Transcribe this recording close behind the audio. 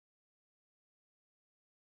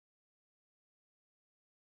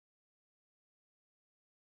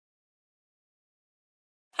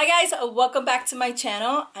Hi guys, welcome back to my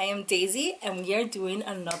channel. I am Daisy and we are doing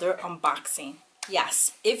another unboxing.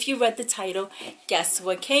 Yes, if you read the title, guess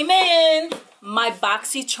what came in? My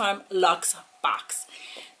Boxy Charm Luxe box.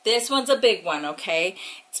 This one's a big one, okay?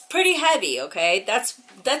 It's pretty heavy, okay? That's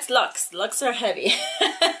Luxe. Luxe are heavy.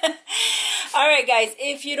 Alright guys,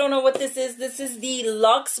 if you don't know what this is the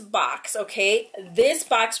Luxe box, okay? This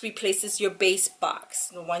box replaces your base box,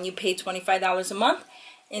 the one you pay $25 a month.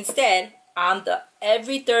 Instead, on the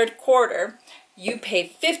every third quarter, you pay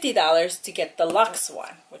 $50 to get the Luxe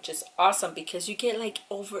one, which is awesome because you get like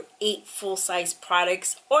over 8 full-size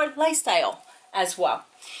products or lifestyle as well.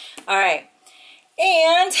 Alright.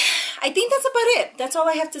 And I think that's about it. That's all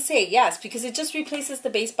I have to say. Yes, because it just replaces the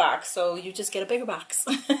base box, so you just get a bigger box.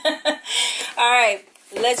 All right,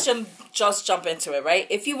 let's just jump into it, right?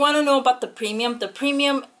 If you want to know about the premium,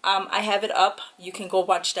 I have it up. You can go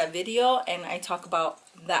watch that video, and I talk about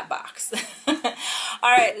that box.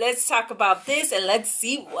 All right, let's talk about this, and let's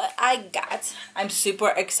see what I got. I'm super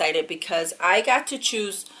excited because I got to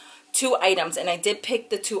choose 2 items, and I did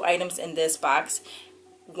pick the 2 items in this box.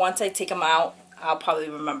 Once I take them out, I'll probably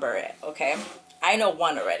remember it, okay? I know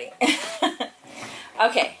one already.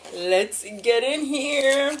 Okay, let's get in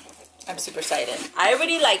here. I'm super excited. I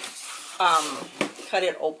already cut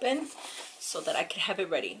it open so that I could have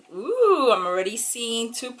it ready. Ooh, I'm already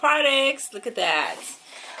seeing 2 products. Look at that.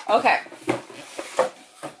 Okay.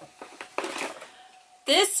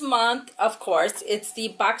 This month, of course, it's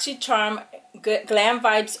the Boxy Charm Glam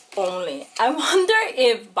Vibes Only. I wonder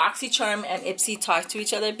if Boxy Charm and Ipsy talk to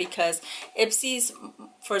each other, because Ipsy's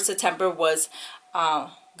for September was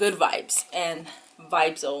Good Vibes, and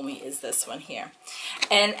Vibes Only is this one here.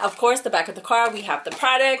 And of course, the back of the card, we have the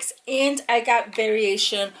products, and I got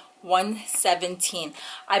variation 117.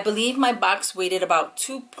 I believe my box weighted about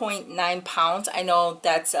 2.9 pounds. I know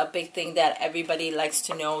that's a big thing that everybody likes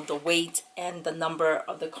to know, the weight and the number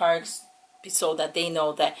of the cards, so that they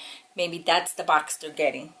know that maybe that's the box they're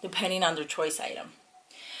getting, depending on their choice item.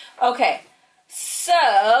 Okay,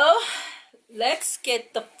 so let's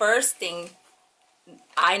get the first thing.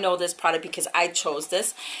 I know this product because I chose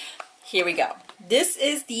this. Here we go. This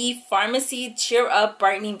is the Pharmacy Cheer Up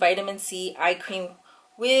Brightening Vitamin C Eye Cream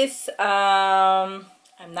with, I'm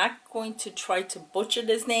not going to try to butcher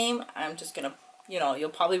this name. I'm just gonna, you'll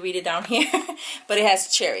probably read it down here, but it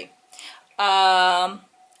has cherry.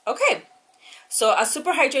 Okay. So a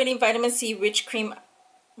super hydrating vitamin C rich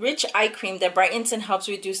eye cream that brightens and helps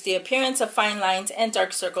reduce the appearance of fine lines and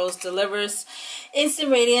dark circles, delivers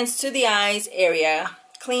instant radiance to the eyes area,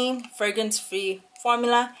 clean, fragrance-free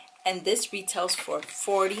formula, and this retails for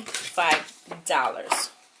 $45.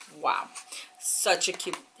 Wow. Such a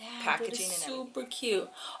cute packaging and super cute.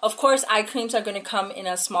 Of course, eye creams are going to come in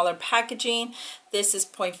a smaller packaging. This is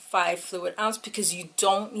 0.5 fluid ounce because you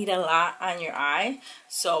don't need a lot on your eye.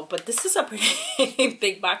 So, but this is a pretty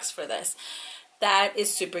big box for this. That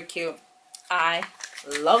is super cute. I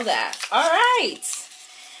love that. All right.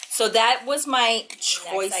 So that was my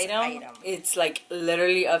choice item. It's like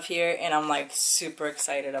literally up here, and I'm like super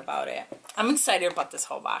excited about it. I'm excited about this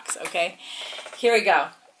whole box, okay? Here we go.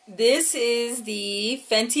 This is the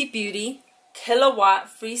Fenty Beauty Kilowatt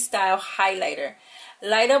Freestyle Highlighter.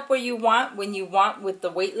 Light up where you want, when you want, with the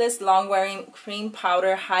weightless, long-wearing cream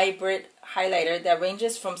powder hybrid highlighter that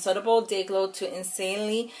ranges from subtle day glow to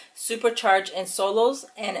insanely supercharged in solos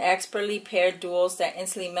and expertly paired duos that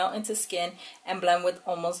instantly melt into skin and blend with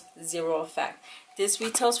almost zero effect. This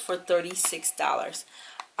retails for $36.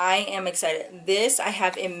 I am excited. This I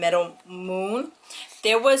have in Metal Moon.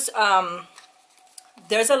 There was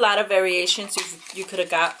there's a lot of variations you could have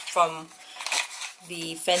got from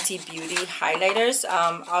the Fenty Beauty highlighters.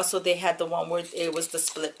 Also, they had the one where it was the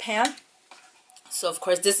split pan. So, of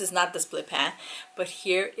course, this is not the split pan. But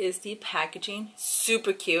here is the packaging.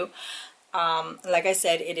 Super cute. Like I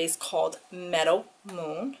said, it is called Metal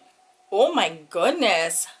Moon. Oh, my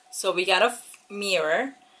goodness. So, we got a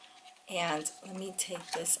mirror. And let me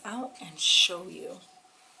take this out and show you.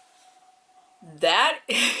 That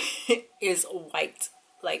is white.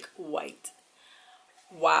 Like white.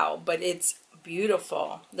 Wow, but it's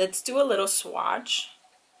beautiful. Let's do a little swatch.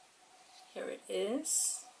 Here it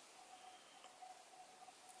is.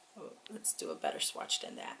 Oh, let's do a better swatch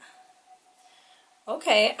than that.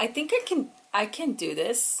 Okay, I think I can do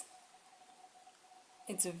this.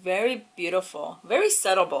 It's very beautiful, very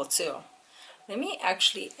subtle too. Let me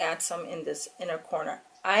actually add some in this inner corner.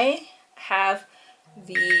 I have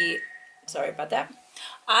the, sorry about that.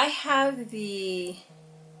 I have the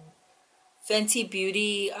Fenty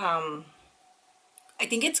Beauty, I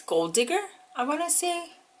think it's Gold Digger, I want to say,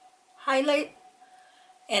 highlight.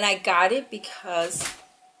 And I got it because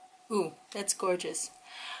Ooh, that's gorgeous.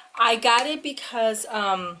 I got it because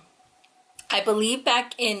I believe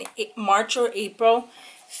back in March or April,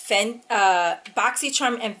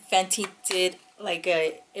 BoxyCharm and Fenty did like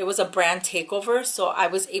it was a brand takeover, so I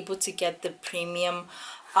was able to get the premium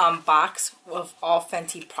box of all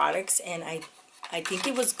Fenty products, and I think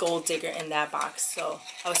it was Gold Digger in that box, so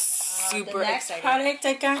I was super excited. The next product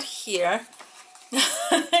I got here,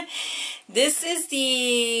 this is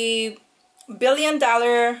the $1 billion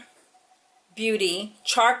Beauty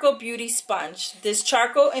Charcoal Beauty Sponge. This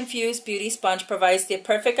charcoal infused beauty sponge provides the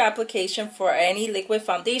perfect application for any liquid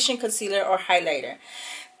foundation, concealer, or highlighter.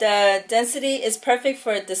 The density is perfect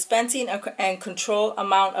for dispensing and control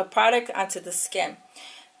amount of product onto the skin.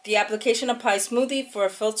 The application applies smoothly for a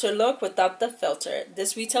filter look without the filter.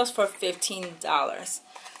 This retails for $15.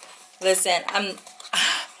 Listen,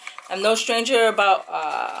 I'm no stranger about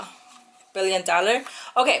 $1 billion.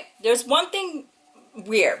 Okay, there's one thing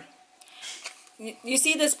weird. You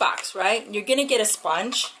see this box, right? You're gonna get a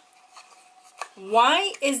sponge.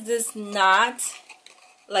 Why is this not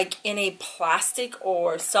like in a plastic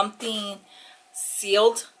or something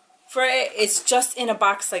sealed for it? It's just in a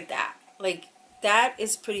box like that. Like, that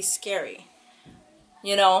is pretty scary.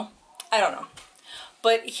 You know? I don't know.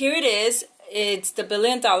 But here it is. It's the $1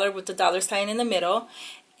 billion with the dollar sign in the middle.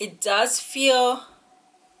 It does feel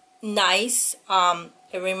nice.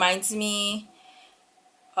 It reminds me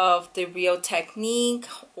of the Real Technique,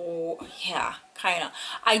 or yeah, kind of.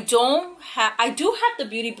 I do have the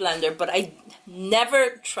Beauty Blender, but I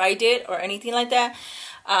never tried it or anything like that.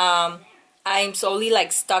 I'm solely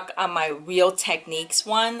like stuck on my Real Techniques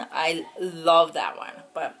one. I love that one,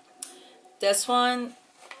 but this one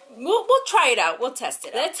we'll try it out. We'll test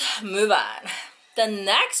it out. Let's move on. The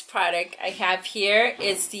next product I have here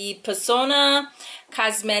is the Persona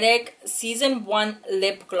Cosmetic Season 1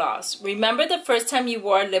 Lip Gloss. Remember the first time you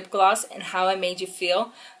wore lip gloss and how it made you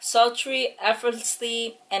feel? Sultry,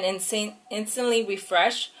 effortlessly, and instantly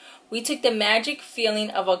refreshed. We took the magic feeling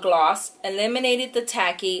of a gloss, eliminated the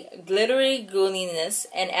tacky, glittery gooiness,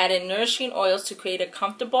 and added nourishing oils to create a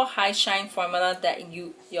comfortable, high shine formula that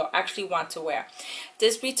you'll actually want to wear.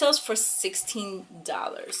 This retails for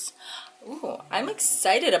 $16. Ooh, I'm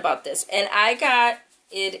excited about this. And I got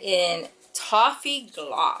it in Toffee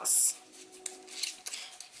Gloss.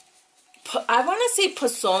 I want to say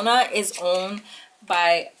Persona is owned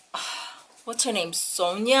by, what's her name?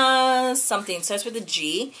 Sonia something. Starts with a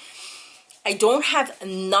G. I don't have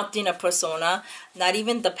nothing of Persona, not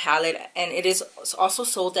even the palette. And it is also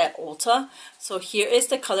sold at Ulta. So here is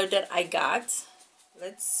the color that I got.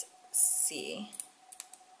 Let's see.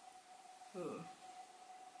 Ooh.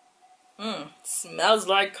 Smells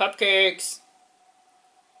like cupcakes.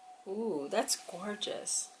 Ooh, that's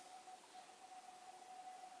gorgeous.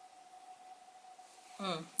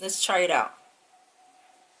 Let's try it out.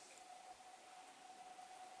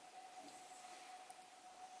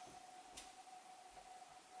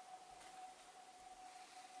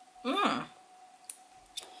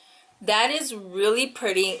 That is really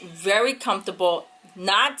pretty, very comfortable,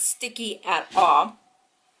 not sticky at all.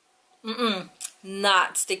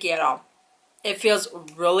 Not sticky at all. It feels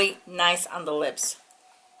really nice on the lips.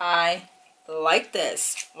 I like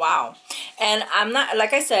this. Wow. And I'm not,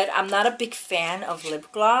 like I said, I'm not a big fan of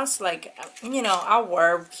lip gloss. Like, you know, I'll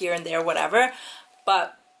wear here and there, whatever.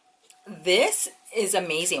 But this is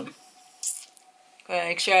amazing. Gonna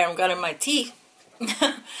make sure I don't got it in my teeth.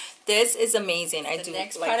 This is amazing. I do like that. The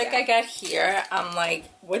next product I got here, I'm like,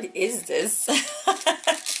 what is this?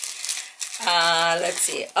 Let's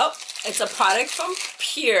see. Oh, it's a product from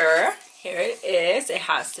Pure. Here it is. It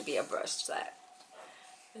has to be a brush set.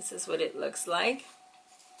 This is what it looks like.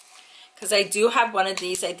 Because I do have one of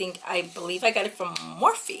these. I believe I got it from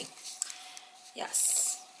Morphe.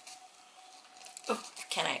 Yes. Oh,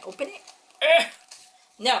 can I open it?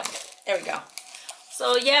 No. There we go.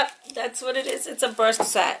 So, yep, that's what it is. It's a brush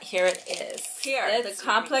set. Here it is. Here, the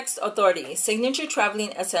Complex Authority Signature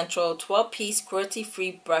Traveling Essential 12-piece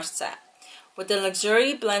cruelty-free brush set. With the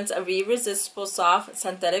luxury blends of irresistible soft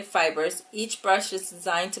synthetic fibers, each brush is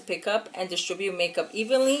designed to pick up and distribute makeup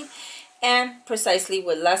evenly and precisely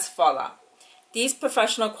with less fallout. These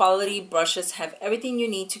professional quality brushes have everything you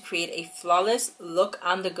need to create a flawless look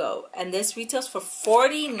on the go. And this retails for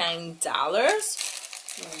 $49.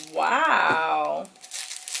 Wow.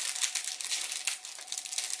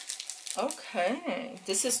 Okay.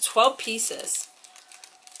 This is 12 pieces.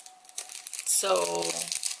 So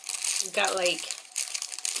we got like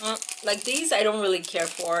these I don't really care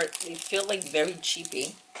for. They feel like very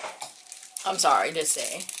cheapy. I'm sorry to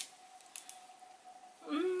say.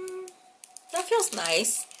 That feels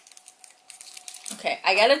nice. Okay,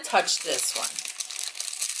 I gotta touch this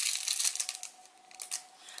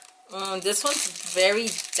one. This one's very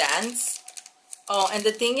dense. Oh, and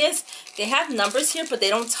the thing is, they have numbers here, but they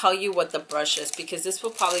don't tell you what the brush is, because this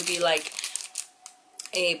will probably be like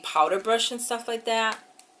a powder brush and stuff like that,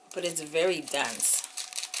 but it's very dense.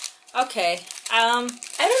 Okay, I don't know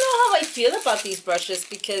how I feel about these brushes,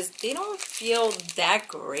 because they don't feel that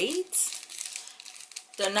great.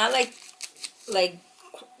 They're not like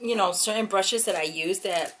you know, certain brushes that I use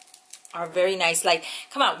that are very nice. Like,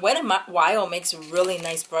 come on, Wet n Wild makes really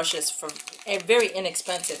nice brushes for very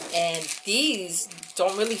inexpensive, and these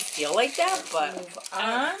don't really feel like that. But move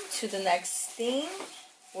on to the next thing.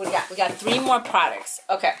 What do we got? We got 3 more products.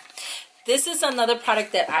 Okay, this is another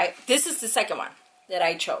product that this is the second one that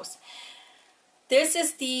I chose. This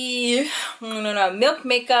is the Milk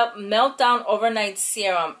Makeup Meltdown Overnight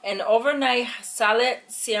Serum, an overnight solid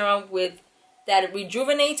serum that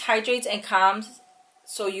rejuvenates, hydrates, and calms,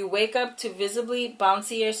 so you wake up to visibly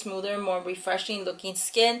bouncier, smoother, more refreshing looking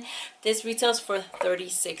skin. This retails for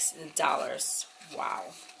 $36.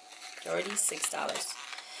 Wow, $36.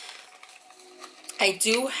 I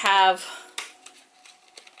do have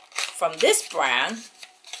from this brand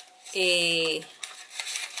a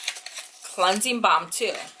cleansing balm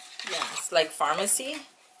too. Yes, like Pharmacy.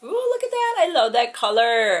 Ooh, look at that. I love that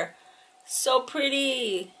color. So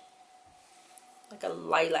pretty. Like a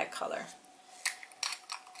lilac color.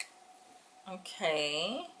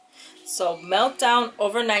 Okay. So Meltdown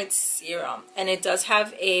Overnight Serum. And it does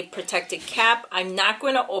have a protected cap. I'm not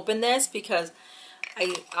going to open this because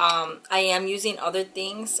I am using other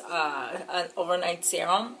things, an overnight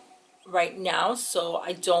serum right now. So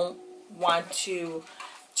I don't want to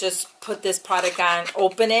just put this product on,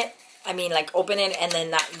 open it. I mean, like, open it and then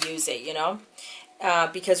not use it, you know?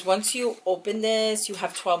 Because once you open this, you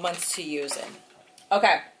have 12 months to use it.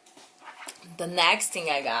 Okay. The next thing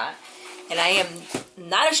I got, and I am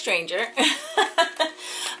not a stranger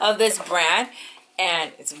of this brand,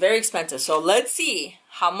 and it's very expensive. So let's see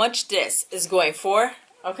how much this is going for.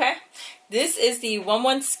 Okay. This is the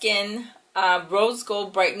 1-1 Skin Rose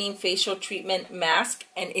Gold Brightening Facial Treatment Mask,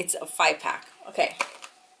 and it's a 5-pack. Okay.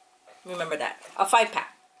 Remember that. A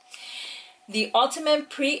 5-pack. The ultimate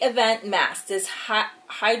pre-event mask. This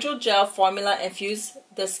hydrogel formula infuses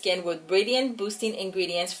the skin with radiant boosting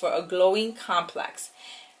ingredients for a glowing complex.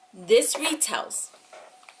 This retails.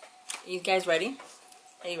 You guys ready?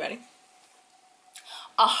 Are you ready?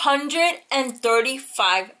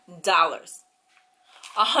 $135.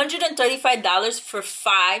 $135 for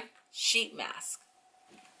 5 sheet masks.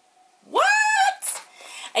 What?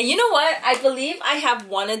 And you know what? I believe I have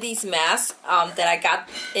one of these masks that I got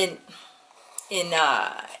in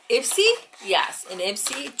Ipsy. Yes, in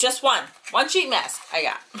Ipsy. Just one sheet mask I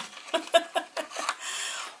got.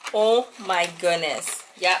 Oh my goodness.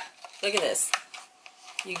 Yep. Look at this.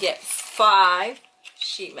 You get 5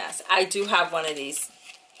 sheet masks. I do have one of these.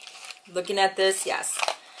 Looking at this, yes.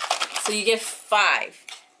 So you get 5.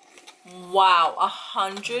 Wow,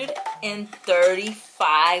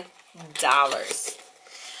 $135.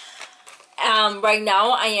 Right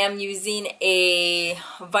now I am using a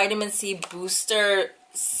vitamin C booster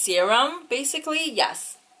serum, basically.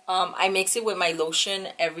 Yes. I mix it with my lotion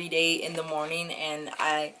every day in the morning, and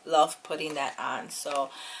I love putting that on. So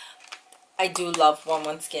I do love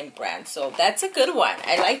 1-1 Skin brand. So that's a good one.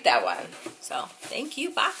 I like that one. So thank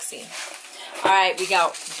you, Boxy. Alright, we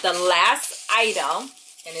got the last item,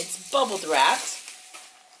 and it's bubble wrapped.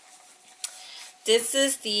 This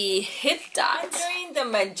is the Hip Dot. Entering the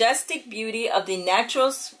majestic beauty of the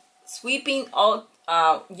natural sweeping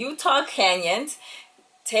Utah canyons,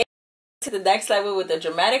 take it to the next level with the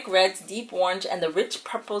dramatic reds, deep orange, and the rich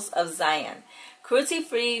purples of Zion.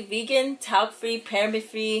 Cruelty-free, vegan, talc-free,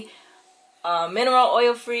 paraben-free, mineral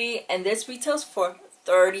oil-free, and this retails for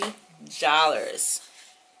 $30.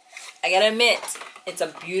 I gotta admit, it's a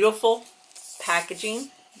beautiful packaging.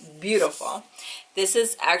 Beautiful. This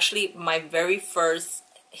is actually my very first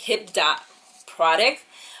Hip Dot product.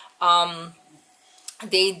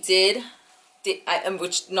 They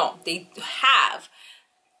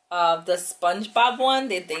have the SpongeBob one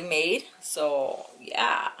that they made. So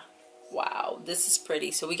yeah, wow, this is pretty.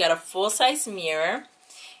 So we got a full-size mirror,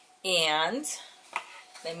 and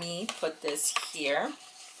let me put this here.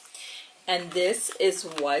 And this is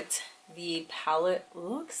what the palette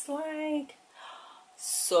looks like.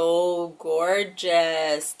 So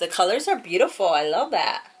gorgeous. The colors are beautiful. I love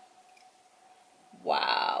that.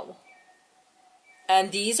 Wow.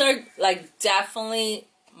 And these are like definitely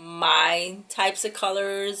my types of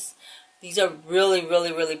colors. These are really,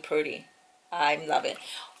 really, really pretty. I love it.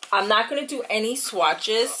 I'm not going to do any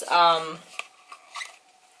swatches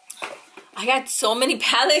I got so many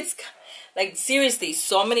palettes, like seriously,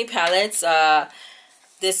 so many palettes.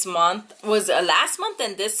 This month was last month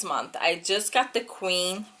and this month. I just got the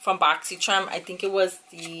Queen from BoxyCharm. I think it was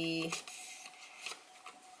the,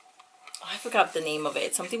 I forgot the name of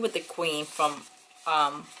it. Something with the Queen from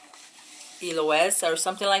Eloise or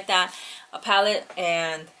something like that. A palette,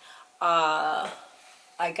 and I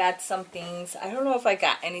got some things. I don't know if I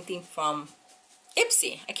got anything from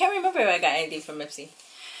Ipsy. I can't remember if I got anything from Ipsy.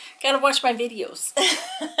 Gotta watch my videos.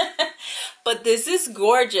 But this is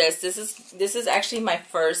gorgeous. This is actually my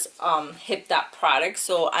first Hip Dot product,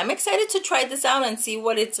 so I'm excited to try this out and see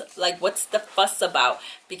what it's like. What's the fuss about?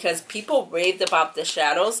 Because people raved about the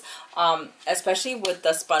shadows, especially with the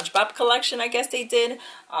SpongeBob collection. I guess they did.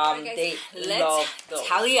 They love those.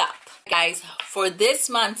 Tally up, guys. For this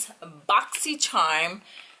month's BoxyCharm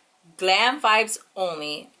Glam Vibes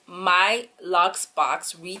Only, my Luxe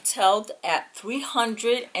box retailed at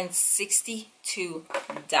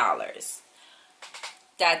 $362.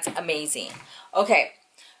 That's amazing. Okay,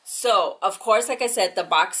 so of course, like I said, the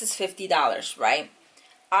box is $50, right?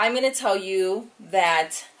 I'm gonna tell you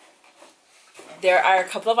that there are a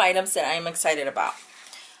couple of items that I'm excited about.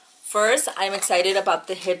 First, I'm excited about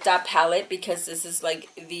the Hip Dot palette because this is like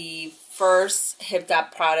the first Hip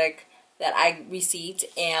Dot product that I received,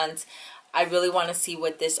 and I really want to see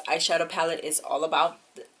what this eyeshadow palette is all about.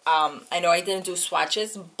 I know I didn't do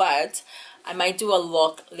swatches, but I might do a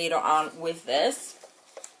look later on with this.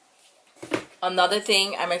 Another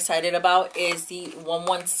thing I'm excited about is the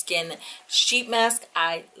 1-1 Skin sheet mask.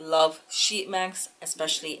 I love sheet masks,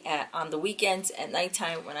 especially on the weekends at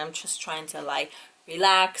nighttime when I'm just trying to like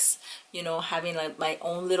relax, you know, having like my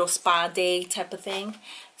own little spa day type of thing.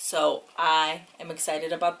 So I am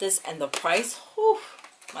excited about this, and the price, whew,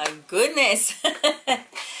 my goodness.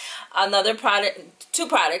 Another product, two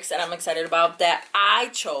products that I'm excited about that I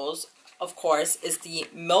chose, of course, is the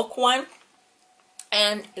Milk one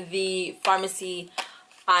and the Pharmacy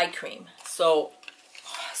eye cream. So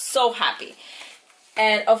happy.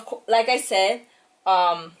 And of course, like I said,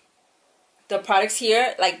 the products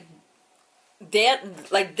here, like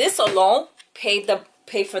this alone pay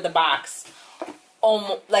for the box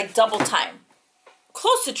almost like double time,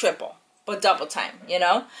 close to triple, but double time, you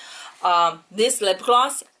know. This lip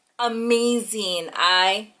gloss, amazing.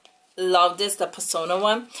 I love this, the Persona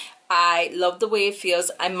one. I love the way it feels.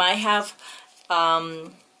 I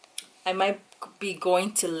might be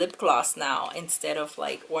going to lip gloss now instead of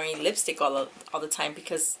like wearing lipstick all the time,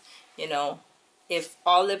 because, you know, if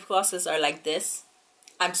all lip glosses are like this,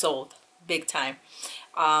 I'm sold big time.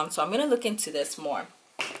 So I'm gonna look into this more.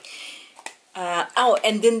 Oh,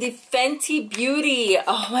 and then the Fenty Beauty.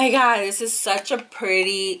 Oh my god, this is such a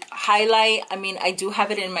pretty highlight. I mean, I do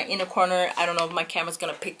have it in my inner corner. I don't know if my camera's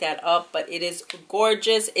gonna pick that up, but it is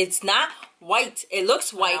gorgeous. It's not white. It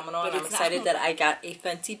looks white, but I'm excited that I got a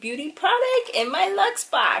Fenty Beauty product in my Luxe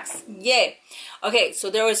box. Yay. Okay, so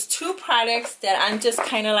there was two products that I'm just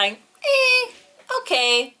kind of like,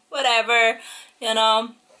 okay, whatever, you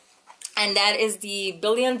know. And that is the $1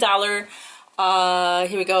 billion,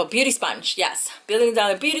 here we go, beauty sponge. Yes, $1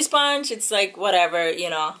 billion beauty sponge. It's like whatever, you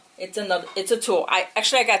know. It's a tool. I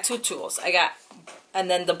got two tools.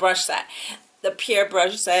 And then the brush set, the Pierre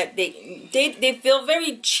brush set. They feel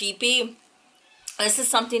very cheapy. This is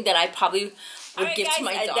something that I probably would give to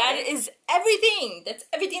my daughter. That is everything. That's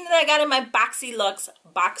everything that I got in my Boxy Luxe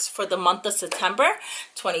box for the month of September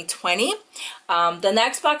 2020. The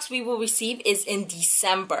next box we will receive is in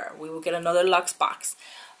December. We will get another Luxe box.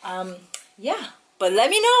 Yeah, but let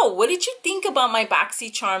me know, what did you think about my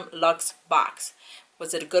BoxyCharm Luxe box?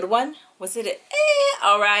 Was it a good one? Was it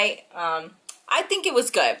alright? I think it was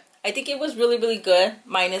good. I think it was really, really good,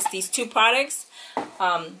 minus these two products.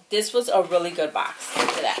 This was a really good box.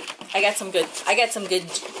 Look at that. I got some good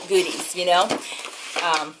goodies, you know.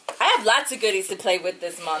 I have lots of goodies to play with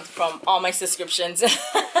this month from all my subscriptions.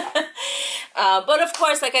 But of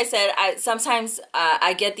course, like I said, sometimes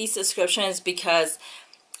I get these subscriptions because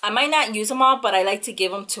I might not use them all, but I like to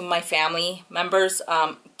give them to my family members,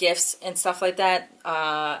 gifts and stuff like that.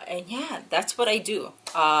 And yeah, that's what I do.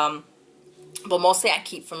 But mostly I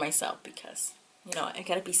keep for myself because, you know, I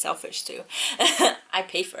gotta be selfish too. I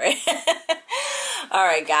pay for it.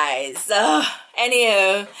 Alright guys,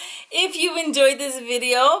 anywho, if you enjoyed this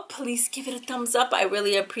video, please give it a thumbs up. I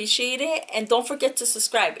really appreciate it. And don't forget to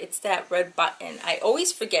subscribe. It's that red button. I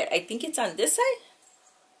always forget. I think it's on this side.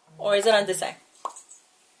 Or is it on this side?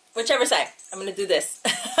 Whichever side. I'm going to do this.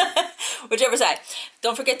 Whichever side.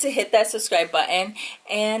 Don't forget to hit that subscribe button.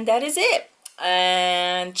 And that is it.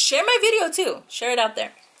 And share my video too. Share it out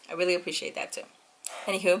there. I really appreciate that too.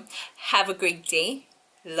 Anywho, have a great day.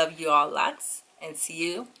 Love you all lots, and see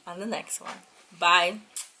you on the next one. Bye.